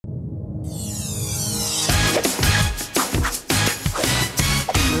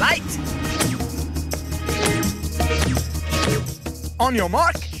On your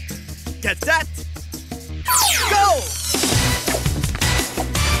mark, get set, go!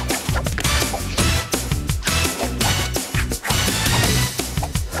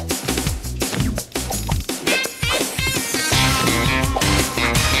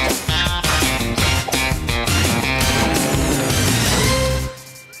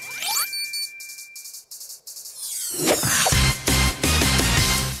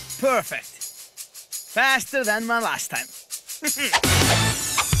 Perfect. Faster than my last time.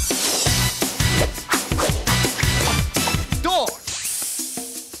 Door.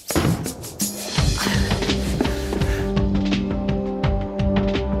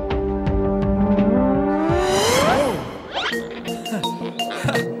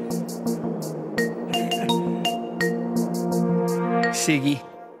 Ziggy.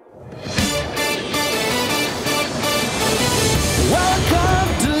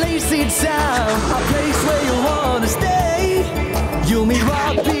 Town, a place where you wanna stay. You'll meet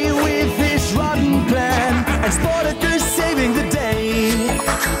Robbie with his rotten plan, and Sportacus saving the day.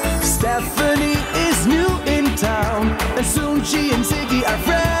 Stephanie is new in town, and soon she and Ziggy are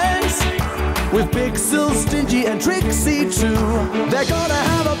friends. With Pixel, Stingy, and Trixie too, they're gonna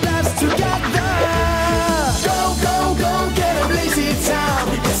have a blast together. Go, go, go, get a lazy town.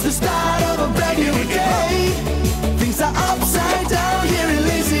 It's the start of a brand new day. Things are upside down here in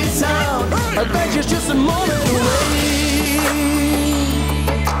Lazy Town. Adventure's just a moment away.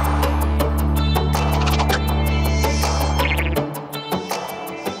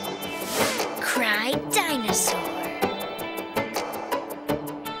 Cry Dinosaur.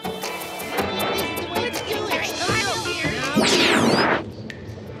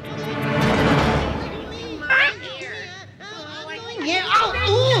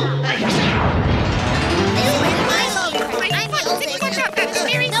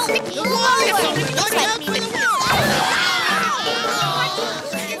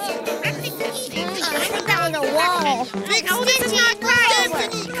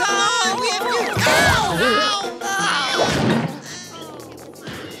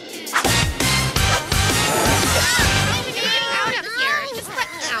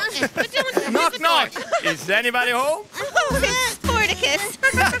 Knock, knock. Is anybody home? Oh, it's Sportacus.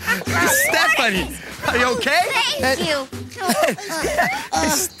 Stephanie, are you okay? Thank you.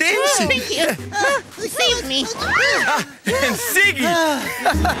 Stingy. Thank you. Saved me. And Ziggy.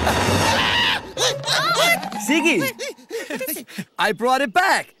 Ziggy, I brought it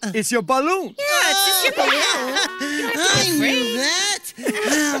back. It's your balloon. Yeah, it's just your balloon. I knew that.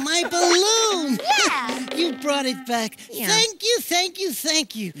 My balloon. Yeah. You brought it back. Yeah. Thank you, thank you,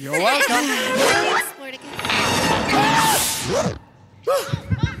 thank you. You're welcome.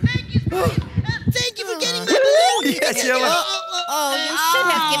 Thank you for getting my balloon. Yes, you're welcome. Oh, you should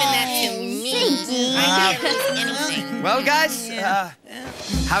have given that to me. I didn't miss anything. Well, guys,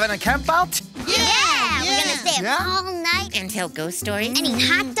 having a camp out? Yeah, we're gonna stay up all night And tell ghost stories. and eat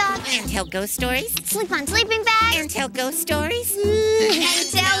hot dogs And tell ghost stories. sleep on sleeping bags And tell ghost stories.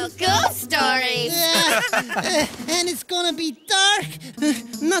 and tell ghost stories. And it's gonna be dark.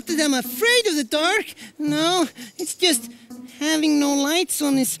 Not that I'm afraid of the dark. No, it's just having no lights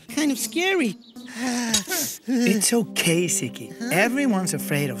on is kind of scary. It's okay, Ziggy. Everyone's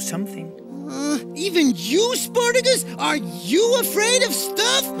afraid of something. Even you, Sportacus? Are you afraid of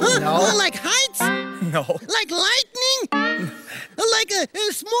stuff? Huh? No. Like heights? No. Like lightning? Like a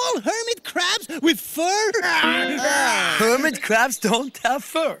small hermit crabs with fur? Hermit crabs don't have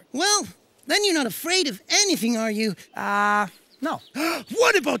fur. Well, then you're not afraid of anything, are you? No.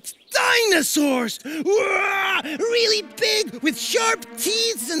 What about dinosaurs? Really big, with sharp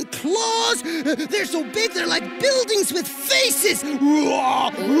teeth and claws. They're so big, they're like buildings with faces.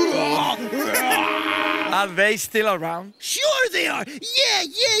 Are they still around? Sure they are.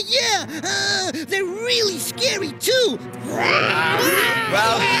 Yeah. They're really scary, too.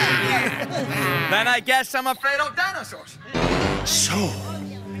 Well, then I guess I'm afraid of dinosaurs. So,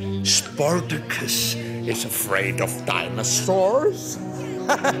 Sportacus is afraid of dinosaurs?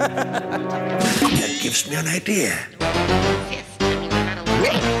 That gives me an idea.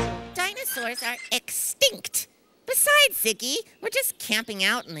 Dinosaurs are extinct. Besides, Ziggy, we're just camping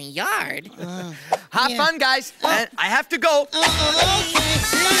out in the yard. Have fun, guys. And I have to go.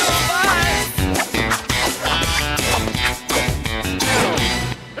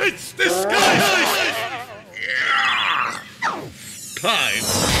 It's the sky! Time.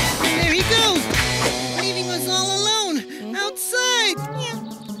 There he goes, leaving us all alone outside.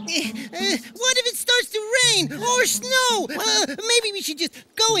 What if it starts to rain or snow? Maybe we should just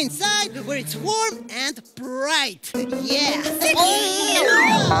go inside where it's warm and bright. Yeah.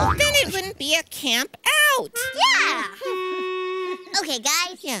 Then it wouldn't be a camp out. Yeah. Okay,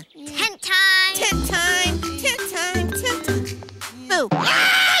 guys. Yeah. Tent time. Tent time. Tent time. Tent time. Boo.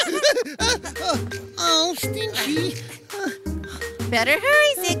 Oh, Stingy. Better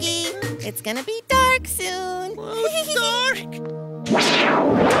hurry, Ziggy. It's gonna be dark soon. Dark.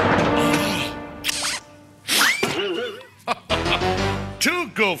 Too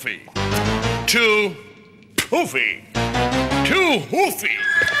goofy. Too poofy. Too hoofy.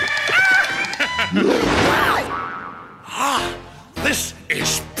 This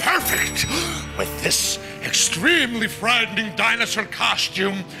is perfect. With this extremely frightening dinosaur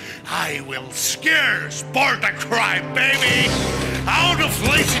costume, I will scare Sportacus Cry Baby out of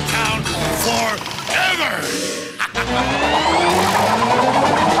Lazy Town forever.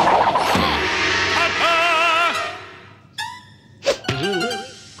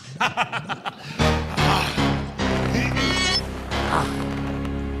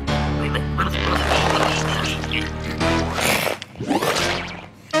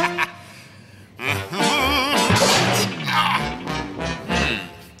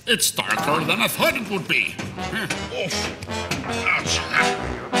 It's darker than I thought it would be.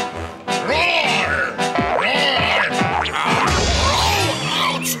 Roar! Roar!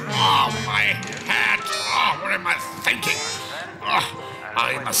 Ouch! Oh, my head! Oh, what am I thinking? Oh,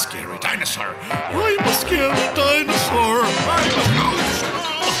 I'm a scary dinosaur. I'm a scary dinosaur.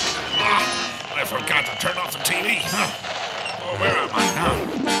 I forgot to turn off the TV. Oh, where am I now?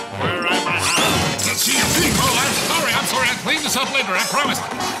 Where am I now? Can't see your feet. Oh, I'm sorry. I'll clean this up later. I promise.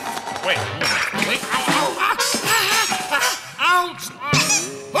 Wait. Wait. Ow, ow, ow. Ouch.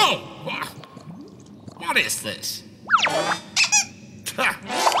 Oh. What is this?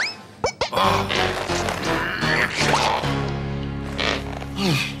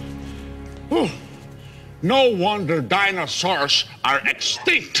 No wonder dinosaurs are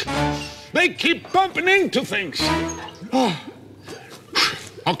extinct. They keep bumping into things.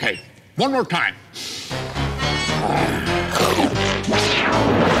 Okay, one more time.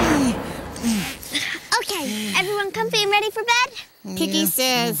 Okay, everyone comfy and ready for bed? Piggy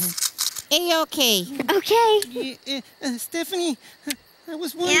says, A-okay. Okay. Stephanie, I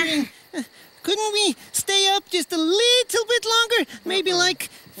was wondering, couldn't we stay up just a little bit longer? Maybe like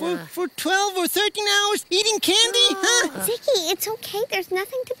for 12 or 13 hours eating candy, huh? Ziggy, it's okay. There's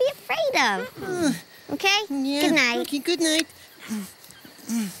nothing to be afraid of. Okay? Yeah. Good night. Okay, good night.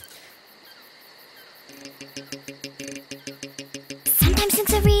 Sometimes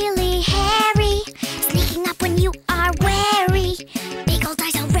things are really hairy, sneaking up when you are wary. Big old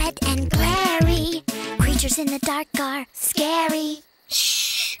eyes all red and glary. Creatures in the dark are scary.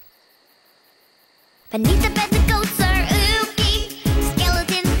 Shh. Beneath the bed, the ghosts are ooky.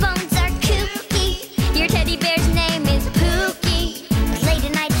 Skeleton bones are kooky. Your teddy bear's name is Pookie. But late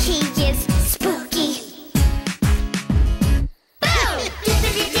at night, he is spooky. Boo!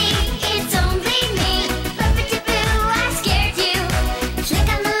 Doo-doo-doo-dee, it's only me. Boo-boo-doo-boo, I scared you. Click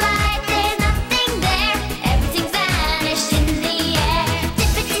on the light, there's nothing there. Everything's vanished in the air.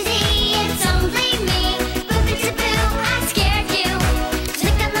 Doo-doo-doo-dee, it's only me. Boo-boo-doo-boo, I scared you.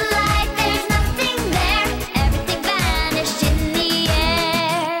 Click on the light, there's nothing there. Everything vanished in the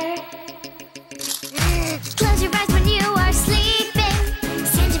air. Close your eyes when you are sleeping.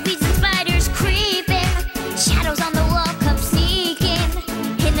 Centipedes and spiders creeping. Shadows on the wall come sneaking.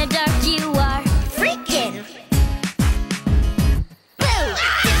 In the dark you are freaking. Boo!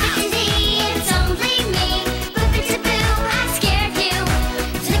 Doo-doo-doo-dee, it's only me. Boo-boo-doo-boo, I scared you.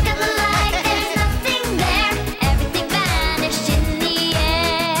 Click on the light, there's nothing there. Everything vanished in the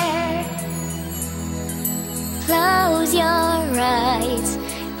air. Close your eyes,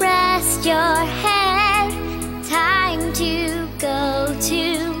 rest your head. Time to go to.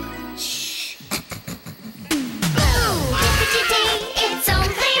 Shh. Boo! Doo-doo-doo-dee, it's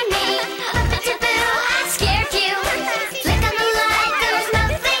only me. Boo-boo-doo-boo, I scared you. Click on the light, there's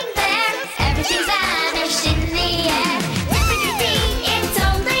nothing there. Everything's vanished in the air. Doo-doo-doo-dee, it's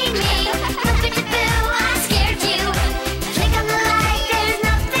only me. Boo-boo-doo-boo, I scared you. Click on the light, there's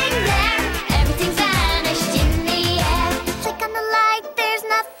nothing there. Everything's vanished in the air. Click on the light, there's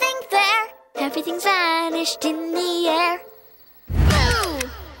nothing there. Everything's vanished in the air. Boo!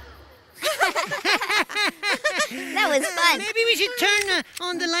 That was fun. Maybe we should turn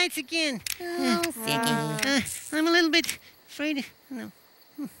on the lights again. Oh, Ziggy. I'm a little bit afraid. No.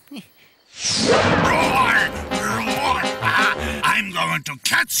 Roar! Roar! I'm going to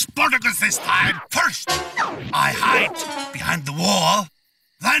catch Sportacus this time. First, I hide behind the wall.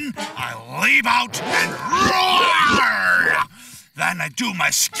 Then I leap out and roar! Then I do my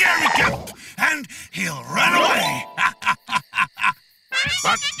scary jump, and he'll run away.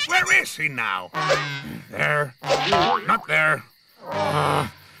 But where is he now? There. Not there.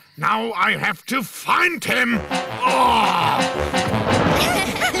 Now I have to find him. Oh.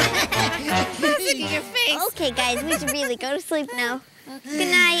 Ziggy, your face. Okay, guys, we should really go to sleep now. Good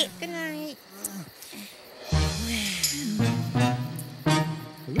night. Good night.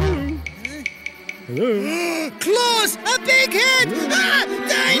 Claws! A big head! Ah!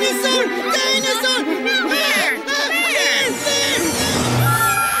 Dinosaur! Dinosaur! Where?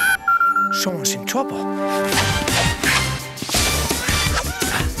 Someone's in trouble.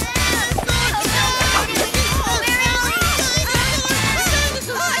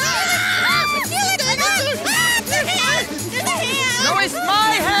 No, it's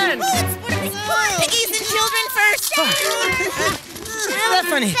my hand! Piggies and children first.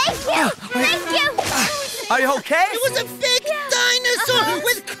 Stephanie! Thank you. Are you okay? It was a big dinosaur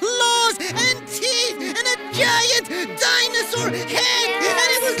with claws and teeth and a giant dinosaur head! And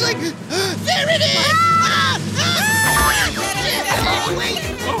it was like, there it is! Ah! Ah! Wait!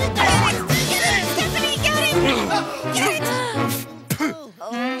 Stephanie, get it!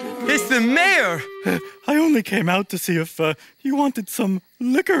 It's the mayor! I only came out to see if you wanted some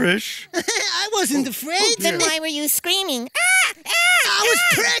licorice. I wasn't afraid. Then why were you screaming? I was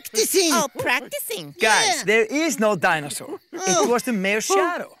practicing. Oh, practicing. Guys, there is no dinosaur. It was the mayor's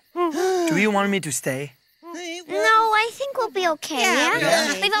shadow. Do you want me to stay? No, I think we'll be okay, yeah?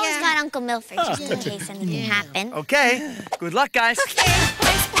 Yeah. We've always got Uncle Milford just in case anything happens. Okay. Good luck, guys. Okay,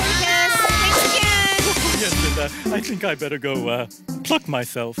 bye, Sportacus. Thanks again. Yes, and I think I better go pluck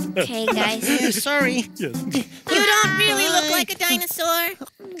myself. Okay, guys. Sorry. Yes. You don't really look like a dinosaur.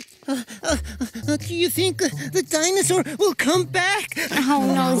 Do you think the dinosaur will come back? Oh,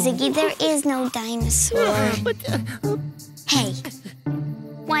 no, Ziggy, there is no dinosaur. Hey,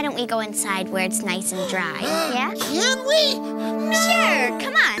 why don't we go inside where it's nice and dry, yeah? Can we? Sure,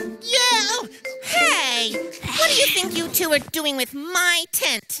 come on. Yeah. Hey, what do you think you two are doing with my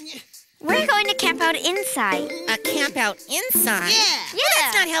tent? We're going to camp out inside. A camp out inside? Yeah. Well,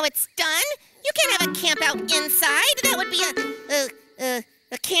 that's not how it's done. You can't have a camp out inside. That would be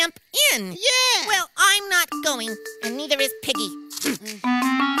a camp in. Yeah. Well, I'm not going, and neither is Piggy.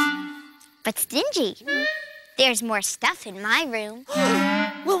 But Stingy, there's more stuff in my room.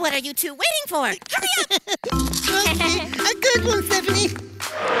 Well, what are you two waiting for? Hurry up! Okay. A good one, Stephanie.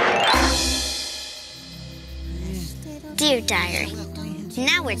 Dear Diary,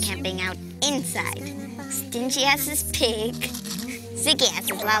 now we're camping out inside. Stingy has his pig, Ziggy has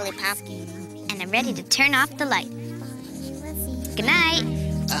his lollipop, and I'm ready to turn off the light. Good night.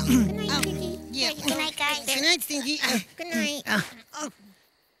 Good night, Piggy. Yeah. Good night, guys. Good night, Stingy. Good night.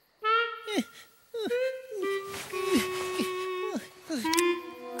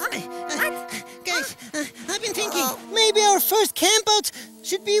 Guys, I've been thinking maybe our first camp out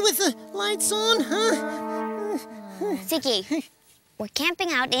should be with the lights on, huh? Ziggy, we're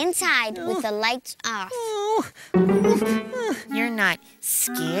camping out inside with the lights off. Oh. You're not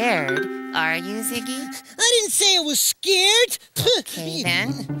scared, are you, Ziggy? I didn't say I was scared. Okay,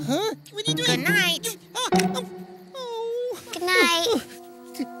 then. Huh? What are you doing? Good night. Oh. Good night.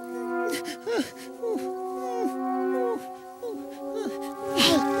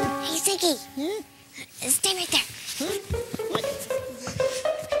 Hey, Ziggy. Stay right there.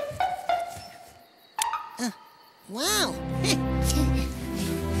 Wow.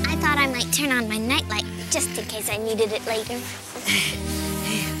 I thought I might turn on my nightlight just in case I needed it later.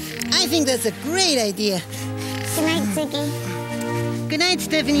 I think that's a great idea. Good night, Ziggy. Good night,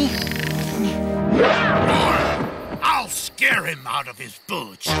 Stephanie. I'll scare him out of his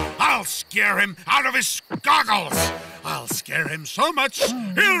boots. I'll scare him out of his goggles. I'll scare him so much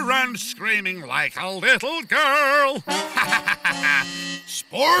he'll run screaming like a little girl.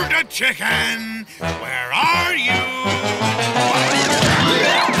 Sport a chicken, where are you?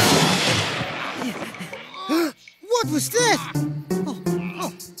 What was that?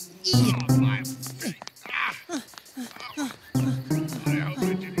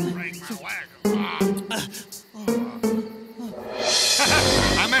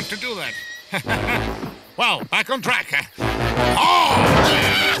 I meant to do that. Well, back on track. Oh!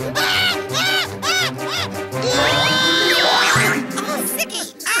 Oh, Ziggy!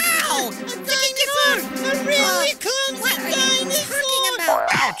 Ow! A dinosaur! A really clumsy What are you dinosaur! talking about?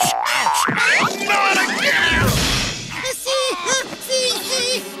 Ouch! Ouch! Not again! See?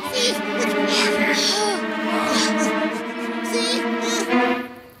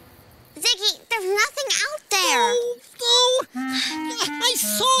 Ziggy, there's nothing out there. Oh, I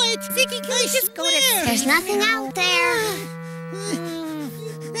saw it! Ziggy, can I just go to swear? There's nothing out there.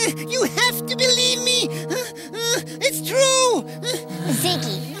 You have to believe me! It's true!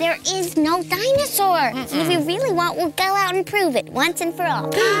 Ziggy, there is no dinosaur. And if you really want, we'll go out and prove it once and for all.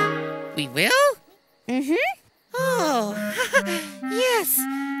 We will? Mm-hmm. Oh, yes,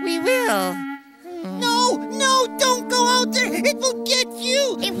 we will. No, don't go out there. It will get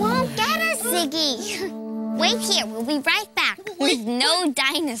you. It won't get us, Ziggy. Wait here. We'll be right back with no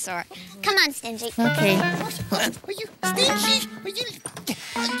dinosaur. Come on, Stingy. Okay. Are you Stingy?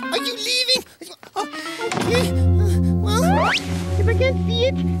 Are you leaving? Oh, okay. Well, if I can't see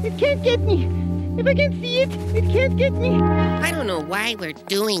it, it can't get me. If I can't see it, it can't get me. I don't know why we're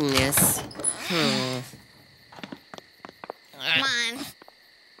doing this. Come on.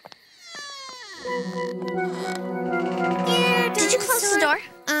 Did you close the door?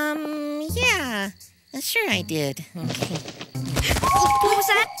 Yeah. Sure I did. Okay. What was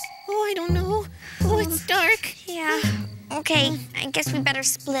that? Oh, I don't know. Oh, it's dark. Yeah. Okay, I guess we better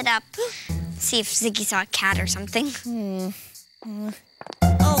split up. See if Ziggy saw a cat or something.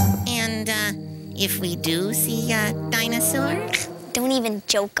 Oh, and if we do see a dinosaur? Don't even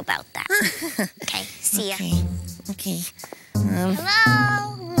joke about that. Okay, see ya. Okay.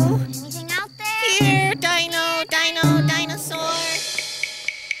 Hello? Anything out there? Here, dinosaur.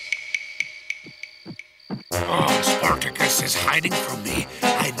 Oh, Sportacus is hiding from me.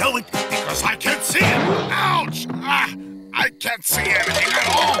 I know it because I can't see him. Ouch! I can't see anything at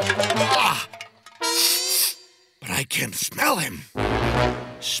all. But I can smell him.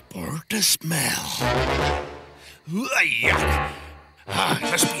 Sport-a-smell. Yuck.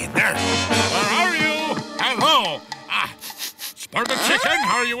 Must be in there. Where are you? Hello. Sport-a-chicken,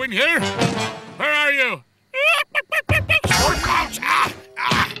 are you in here? Where are you? Sport-pouch.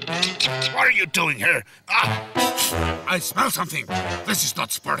 What are you doing here? I smell something. This is not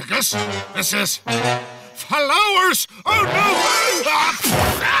Sportacus. This is flowers. Oh no!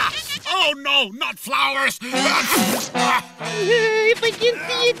 Oh no, not flowers. If I can't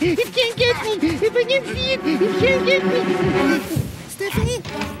see it, it can't get me. If I can't see it, it can't get me. Stephanie?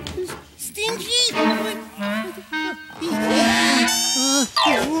 Stingy?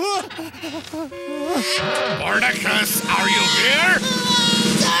 Sportacus, are you here?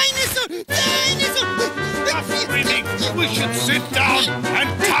 Dinosaur! Stop screaming! We should sit down and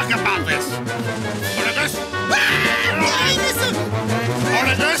talk about this. Sportacus? Dinosaur!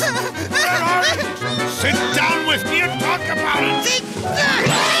 Sportacus? Where are you? Sit down with me and talk about it.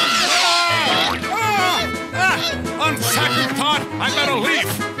 On second thought, I better leave.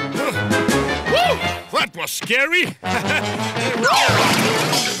 Woo! That was scary.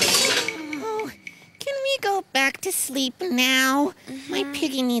 Can we go back to sleep now? My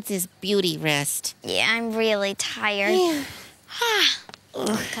piggy needs his beauty rest. Yeah, I'm really tired.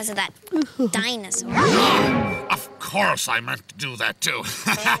 Because of that dinosaur. Of course I meant to do that too.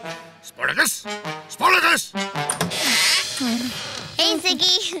 Sportacus? Sportacus! Hey,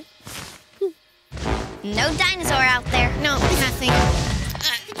 Ziggy. No dinosaur out there. No, nothing.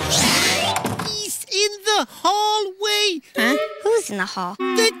 He's in the hallway. Huh? Who's in the hall?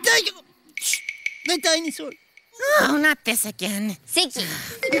 The dinosaur. Oh, not this again. Ziggy.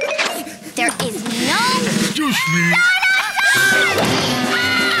 There is no Excuse me.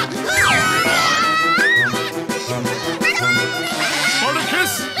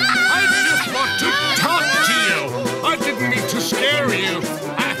 Sportacus, I just want to talk to you. I didn't mean to scare you.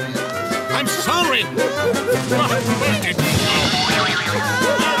 I'm sorry. Where did you go?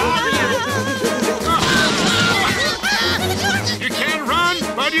 Where are you? You can't run,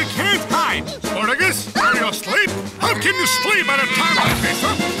 but you can't hide. Sportacus, are you asleep? How can you sleep at a time like this,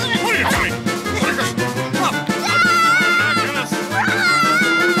 huh? What are you doing? Sportacus,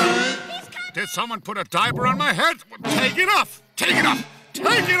 did someone put a diaper on my head? Take it off! Take it off!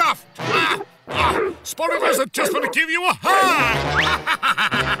 Take it off! Sportacus, I just want to give you a hug!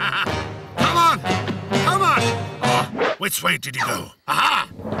 Come on! Come on! Which way did he go? Aha!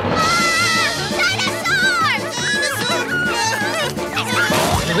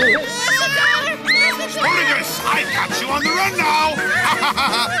 Sportacus, I got you on the run now!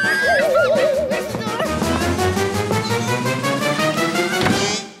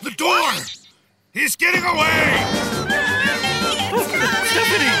 The door! He's getting away!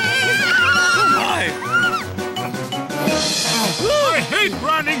 Stephanie! Oh my! I hate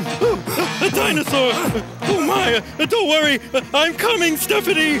running! A dinosaur! Oh my! Don't worry! I'm coming,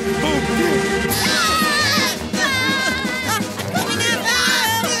 Stephanie!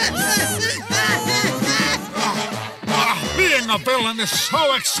 Being a villain is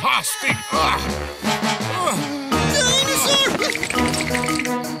so exhausting! Dinosaur!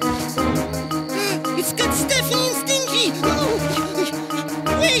 It's got Stephanie and Stingy!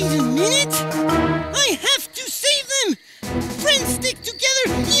 Wait a minute! I have to save them! Friends stick together!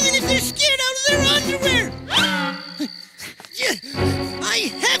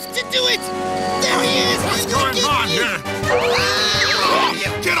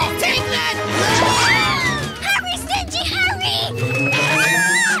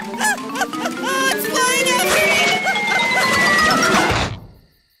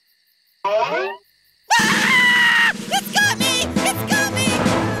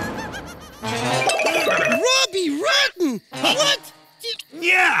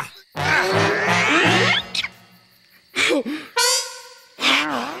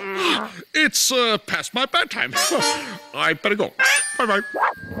 past my bedtime. I better go. Bye-bye.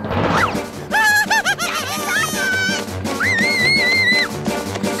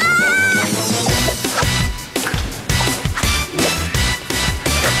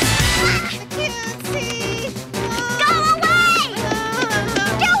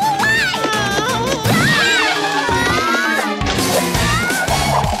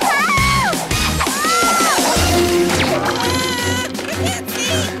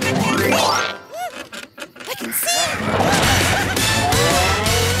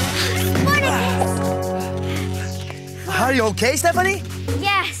 Are you okay, Stephanie?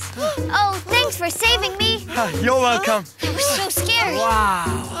 Yes. Oh, thanks for saving me. You're welcome. I was so scared. Wow.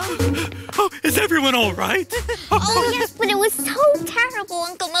 Oh, is everyone all right? Oh, yes, but it was so terrible,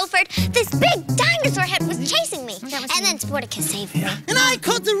 Uncle Milford. This big dinosaur head was chasing me. And then Sportacus saved me. And I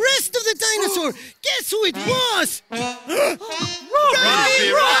caught the rest of the dinosaur. Guess who it was?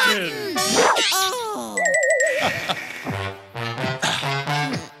 Robbie Rotten! Oh.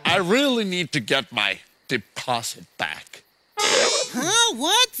 I really need to get my deposit back. Huh?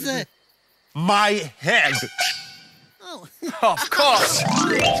 What? My head. Oh. Of course.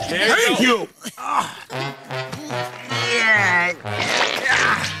 Thank you.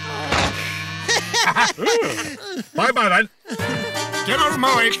 Bye-bye, then. Get out of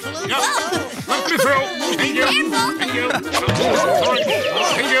my way. Yep. Let me through. Thank you. Thank you. Sorry.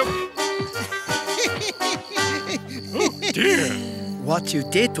 Thank you. Oh, dear. What you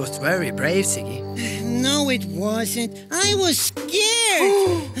did was very brave, Ziggy. No, it wasn't. I was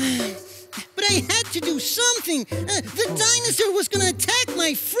scared. But I had to do something. The dinosaur was going to attack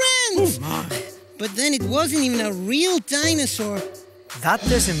my friends. Oh, my. But then it wasn't even a real dinosaur. That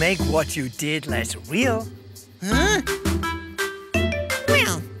doesn't make what you did less real. Huh?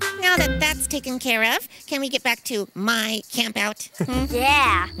 Well, now that that's taken care of, can we get back to my camp out?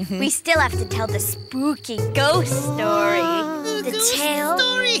 Yeah. We still have to tell the spooky ghost story. The ghost tale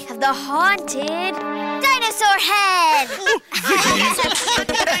story. of the haunted dinosaur head.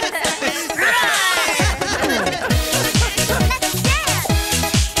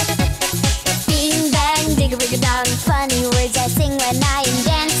 Bing bang, digga digga dong. Funny words I sing when I am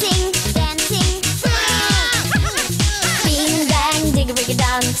dancing, dancing. Bing bang, digga digga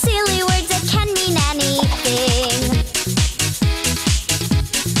dong. Silly words that can mean anything.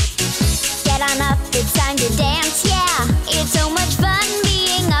 Get on up, it's time to dance, yeah. It's so much fun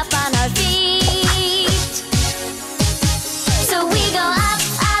being up on our feet. So we go up,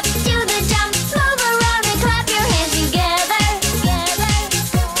 up, do the jump, move around and clap your hands together, together.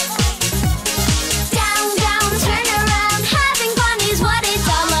 Down, down, turn around, having fun is what it's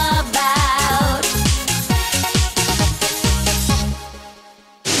all about.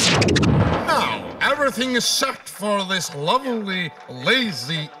 Now, everything is set for this lovely,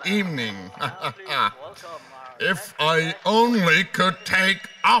 lazy evening. If I only could take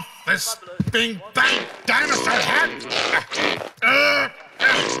off this big bang dinosaur head.